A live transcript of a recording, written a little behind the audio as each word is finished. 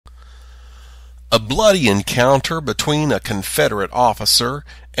A bloody encounter between a Confederate officer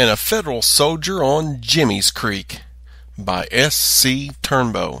and a Federal soldier on Jimmie's Creek by S.C.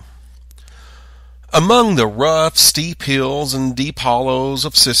 Turnbo. Among the rough, steep hills and deep hollows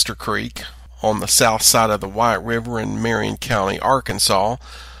of Sister Creek, on the south side of the White River in Marion County, Arkansas,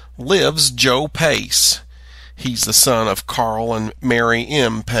 lives Joe Pace. He's the son of Carl and Mary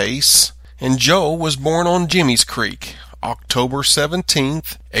M. Pace, and Joe was born on Jimmie's Creek, October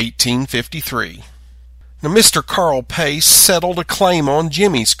 17th, 1853. Now, Mr. Carl Pace settled a claim on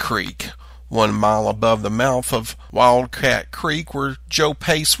Jimmie's Creek, 1 mile above the mouth of Wildcat Creek where Joe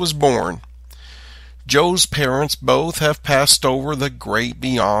Pace was born. Joe's parents both have passed over the great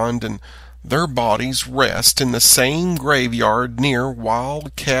beyond, and their bodies rest in the same graveyard near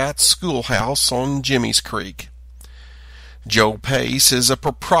Wildcat Schoolhouse on Jimmie's Creek. Joe Pace is a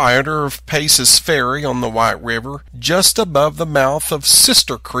proprietor of Pace's Ferry on the White River, just above the mouth of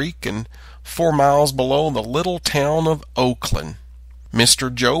Sister Creek and 4 miles below the little town of Oakland.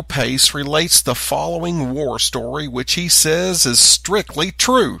 Mr. Joe Pace relates the following war story, which he says is strictly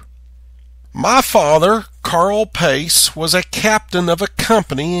true. My father, Carl Pace, was a captain of a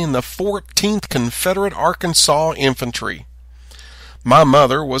company in the 14th Confederate Arkansas Infantry. My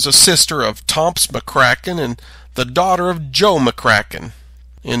mother was a sister of Thomas McCracken and the daughter of Joe McCracken.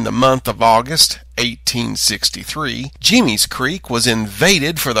 In the month of August, 1863, Jimmie's Creek was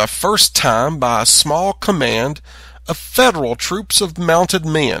invaded for the first time by a small command of Federal troops of mounted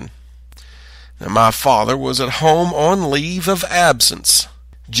men. Now, my father was at home on leave of absence.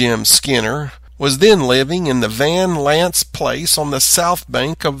 Jim Skinner was then living in the Van Lance place on the south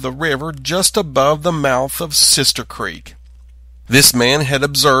bank of the river just above the mouth of Sister Creek. This man had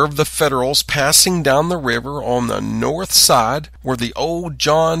observed the Federals passing down the river on the north side where the old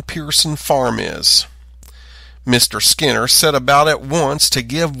John Pearson farm is. Mr. Skinner set about at once to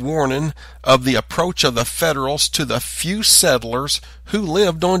give warning of the approach of the Federals to the few settlers who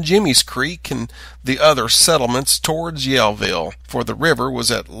lived on Jimmie's Creek and the other settlements towards Yellville, for the river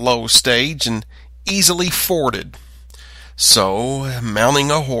was at low stage and easily forded. So, mounting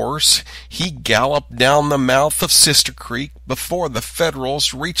a horse, he galloped down the mouth of Sister Creek before the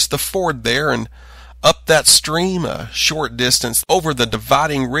Federals reached the ford there, and up that stream a short distance over the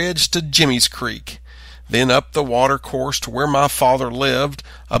dividing ridge to Jimmie's Creek, then up the watercourse to where my father lived,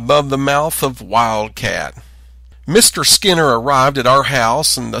 above the mouth of Wildcat. Mr. Skinner arrived at our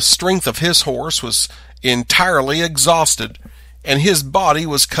house, and the strength of his horse was entirely exhausted, and his body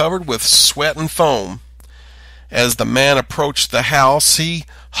was covered with sweat and foam. As the man approached the house, he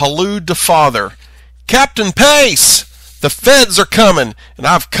hallooed to Father, "Captain Pace! The Feds are coming, and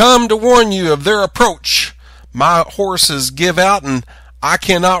I've come to warn you of their approach. My horses give out, and I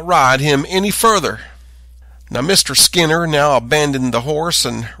cannot ride him any further." Now, Mr. Skinner now abandoned the horse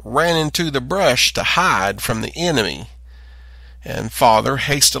and ran into the brush to hide from the enemy. And Father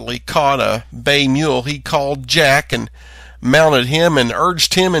hastily caught a bay mule he called Jack and mounted him and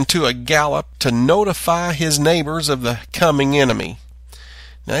urged him into a gallop to notify his neighbors of the coming enemy.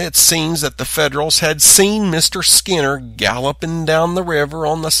 Now, it seems that the Federals had seen Mr. Skinner galloping down the river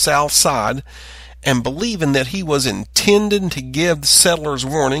on the south side, and believing that he was intending to give the settlers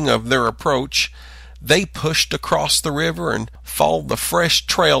warning of their approach, they pushed across the river and followed the fresh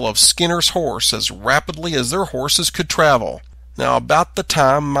trail of Skinner's horse as rapidly as their horses could travel. Now, about the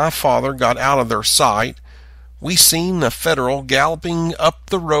time my father got out of their sight, we seen a Federal galloping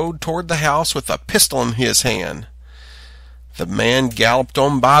up the road toward the house with a pistol in his hand. The man galloped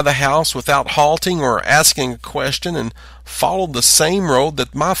on by the house without halting or asking a question, and followed the same road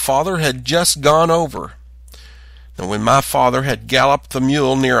that my father had just gone over. Now, when my father had galloped the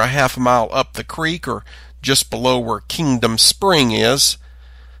mule near a half mile up the creek, or just below where Kingdom Spring is,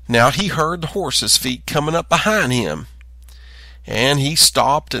 now he heard the horse's feet coming up behind him, and he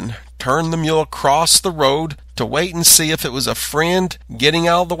stopped and turned the mule across the road to wait and see if it was a friend getting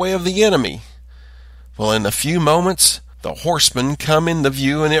out of the way of the enemy. Well, in a few moments, the horseman come into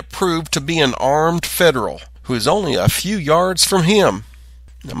view, and it proved to be an armed Federal, who was only a few yards from him.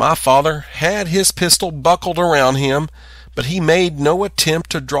 Now, my father had his pistol buckled around him, but he made no attempt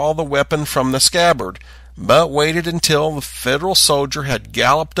to draw the weapon from the scabbard, but waited until the Federal soldier had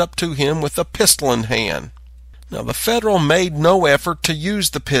galloped up to him with a pistol in hand. Now, the Federal made no effort to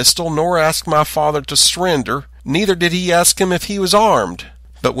use the pistol, nor ask my father to surrender, neither did he ask him if he was armed.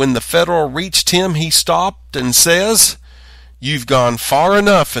 But when the Federal reached him, he stopped and says, "You've gone far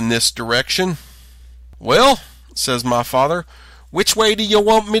enough in this direction." "Well," says my father, "which way do you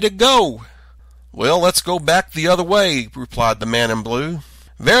want me to go?" "Well, let's go back the other way," replied the man in blue.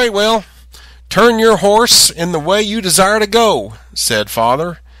 "Very well. Turn your horse in the way you desire to go," said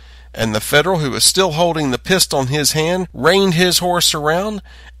Father, and the Federal, who was still holding the pistol in his hand, reined his horse around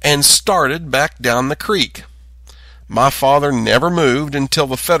and started back down the creek. My father never moved until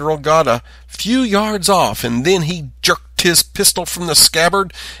the Federal got a few yards off, and then he jerked his pistol from the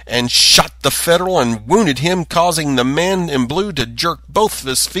scabbard and shot the Federal and wounded him, causing the man in blue to jerk both of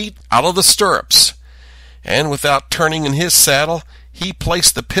his feet out of the stirrups. And without turning in his saddle, he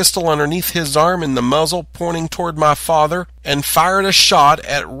placed the pistol underneath his arm and the muzzle pointing toward my father, and fired a shot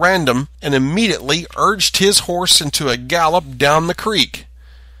at random, and immediately urged his horse into a gallop down the creek.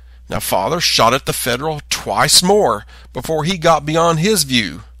 Now father shot at the Federal twice more before he got beyond his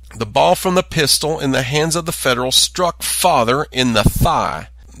view. The ball from the pistol in the hands of the Federal struck father in the thigh.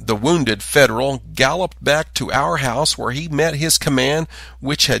 The wounded Federal galloped back to our house, where he met his command,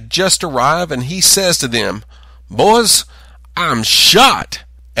 which had just arrived, and he says to them, "Boys, I'm shot."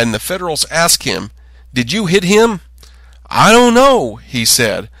 And the Federals asked him, "Did you hit him?" "I don't know," he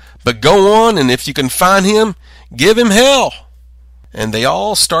said, "but go on, and if you can find him, give him hell." And they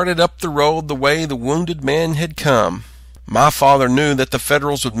all started up the road the way the wounded man had come. My father knew that the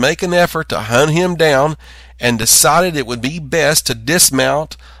Federals would make an effort to hunt him down, and decided it would be best to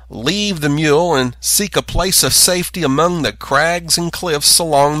dismount, leave the mule, and seek a place of safety among the crags and cliffs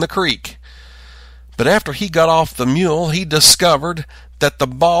along the creek. But after he got off the mule, he discovered that the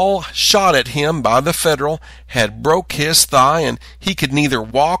ball shot at him by the Federal had broke his thigh, and he could neither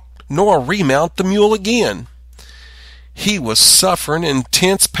walk nor remount the mule again. He was suffering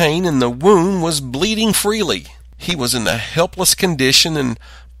intense pain, and the wound was bleeding freely. He was in a helpless condition and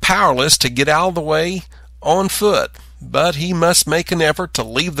powerless to get out of the way on foot, but he must make an effort to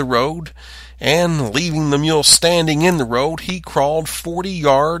leave the road, and leaving the mule standing in the road, he crawled 40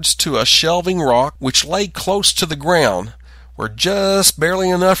 yards to a shelving rock which lay close to the ground, where just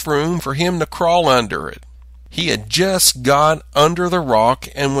barely enough room for him to crawl under it. He had just got under the rock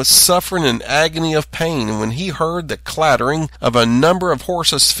and was suffering an agony of pain when he heard the clattering of a number of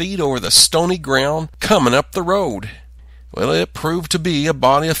horses' feet over the stony ground coming up the road. Well, it proved to be a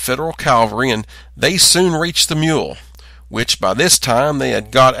body of Federal cavalry, and they soon reached the mule, which by this time they had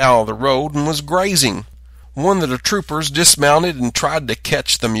got out of the road and was grazing. One of the troopers dismounted and tried to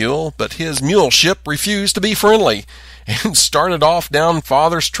catch the mule, but his muleship refused to be friendly, and started off down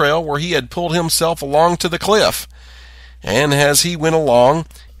father's trail, where he had pulled himself along to the cliff. And as he went along,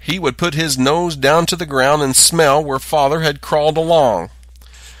 he would put his nose down to the ground and smell where father had crawled along.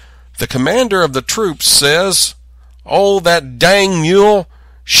 The commander of the troops says, "Oh, that dang mule!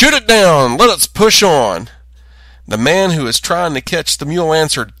 Shoot it down! Let us push on!" The man who was trying to catch the mule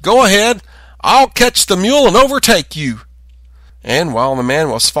answered, "Go ahead! I'll catch the mule and overtake you." And while the man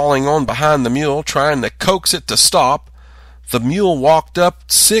was falling on behind the mule, trying to coax it to stop, the mule walked up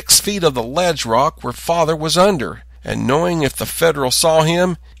 6 feet of the ledge rock where father was under, and knowing if the Federal saw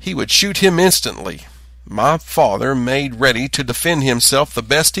him, he would shoot him instantly. My father made ready to defend himself the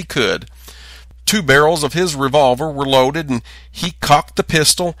best he could. 2 barrels of his revolver were loaded, and he cocked the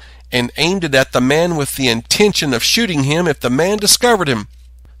pistol and aimed it at the man with the intention of shooting him if the man discovered him.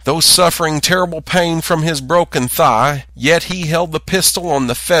 Though suffering terrible pain from his broken thigh, yet he held the pistol on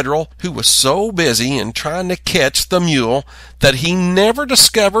the Federal, who was so busy in trying to catch the mule that he never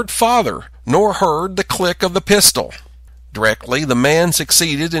discovered father, nor heard the click of the pistol. Directly the man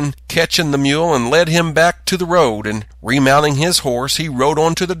succeeded in catching the mule and led him back to the road, and remounting his horse, he rode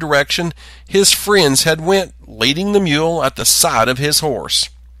on to the direction his friends had went, leading the mule at the side of his horse.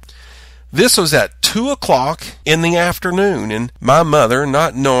 This was at 2:00 in the afternoon, and my mother,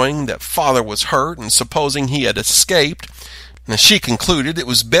 not knowing that father was hurt and supposing he had escaped, she concluded it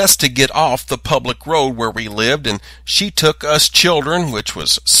was best to get off the public road where we lived, and she took us children, which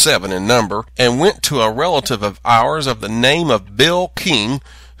was 7 in number, and went to a relative of ours of the name of Bill King,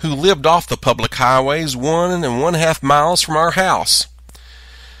 who lived off the public highways 1½ miles from our house.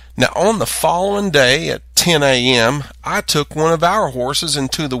 Now on the following day at 10 a.m., I took one of our horses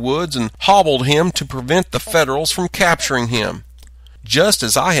into the woods and hobbled him to prevent the Federals from capturing him. Just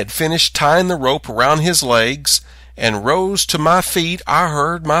as I had finished tying the rope around his legs and rose to my feet, I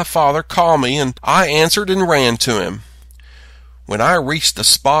heard my father call me, and I answered and ran to him. When I reached the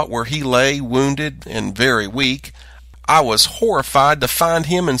spot where he lay, wounded and very weak, I was horrified to find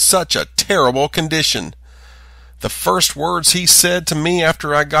him in such a terrible condition. The first words he said to me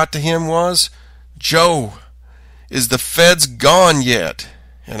after I got to him was, "Joe, is the Feds gone yet?"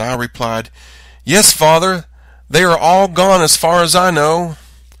 And I replied, "Yes, father, they are all gone as far as I know."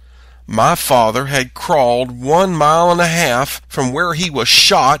 My father had crawled 1.5 miles from where he was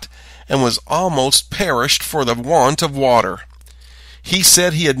shot, and was almost perished for the want of water. He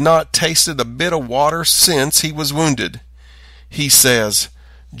said he had not tasted a bit of water since he was wounded. He says,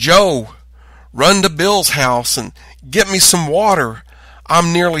 "Joe, run to Bill's house and get me some water.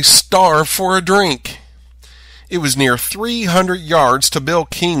 I'm nearly starved for a drink." It was near 300 yards to Bill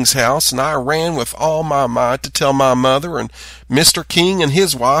King's house, and I ran with all my might to tell my mother and Mr. King and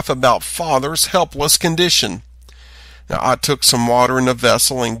his wife about Father's helpless condition. Now, I took some water in the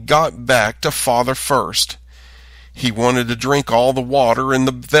vessel and got back to Father first. He wanted to drink all the water in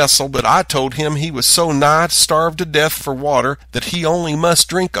the vessel, but I told him he was so nigh starved to death for water that he only must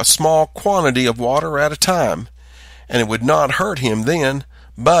drink a small quantity of water at a time, and it would not hurt him then,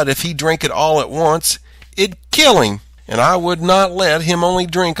 but if he drank it all at once, it'd kill him, and I would not let him only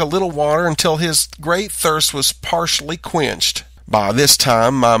drink a little water until his great thirst was partially quenched. By this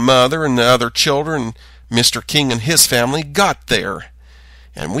time my mother and the other children, Mr. King and his family, got there,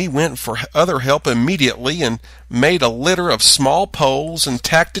 and we went for other help immediately and made a litter of small poles and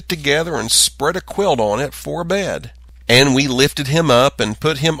tacked it together and spread a quilt on it for a bed. And we lifted him up and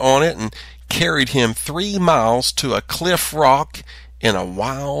put him on it and carried him 3 miles to a cliff rock in a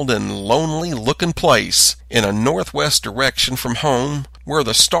wild and lonely-looking place in a northwest direction from home, where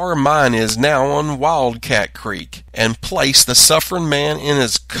the Star Mine is now on Wildcat Creek, and placed the suffering man in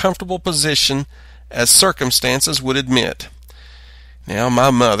as comfortable position as circumstances would admit. Now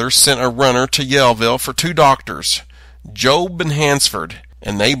my mother sent a runner to Yellville for 2 doctors, Job and Hansford,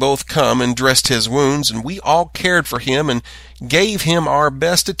 and they both come and dressed his wounds, and we all cared for him and gave him our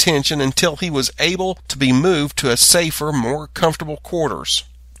best attention until he was able to be moved to a safer, more comfortable quarters.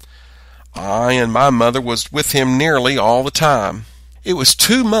 I and my mother was with him nearly all the time. It was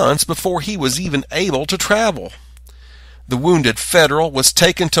 2 months before he was even able to travel. The wounded Federal was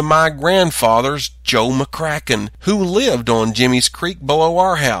taken to my grandfather's, Joe McCracken, who lived on Jimmie's Creek below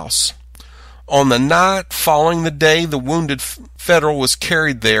our house. On the night following the day the wounded Federal was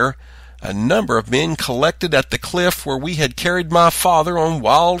carried there, a number of men collected at the cliff where we had carried my father on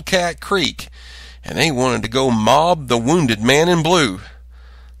Wildcat Creek, and they wanted to go mob the wounded man in blue.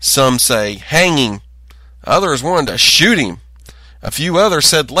 Some say, "Hang him." Others wanted to shoot him. A few others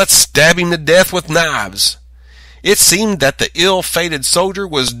said, "Let's stab him to death with knives." It seemed that the ill-fated soldier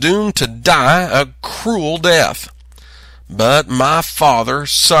was doomed to die a cruel death. But my father,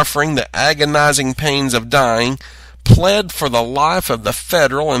 suffering the agonizing pains of dying, pled for the life of the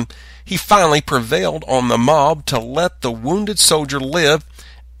Federal, and he finally prevailed on the mob to let the wounded soldier live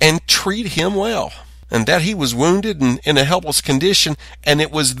and treat him well, and that he was wounded and in a helpless condition, and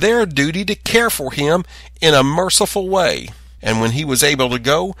it was their duty to care for him in a merciful way, and when he was able to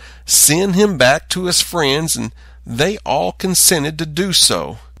go, send him back to his friends, and they all consented to do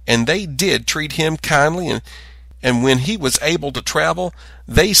so, and they did treat him kindly, and when he was able to travel,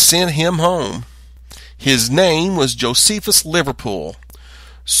 they sent him home. His name was Josephus Liverpool.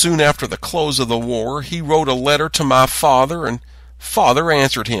 Soon after the close of the war, he wrote a letter to my father, and Father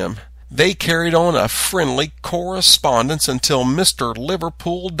answered him. They carried on a friendly correspondence until Mr.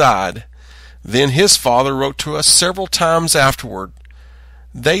 Liverpool died. Then his father wrote to us several times afterward.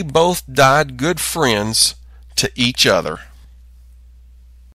 They both died good friends to each other.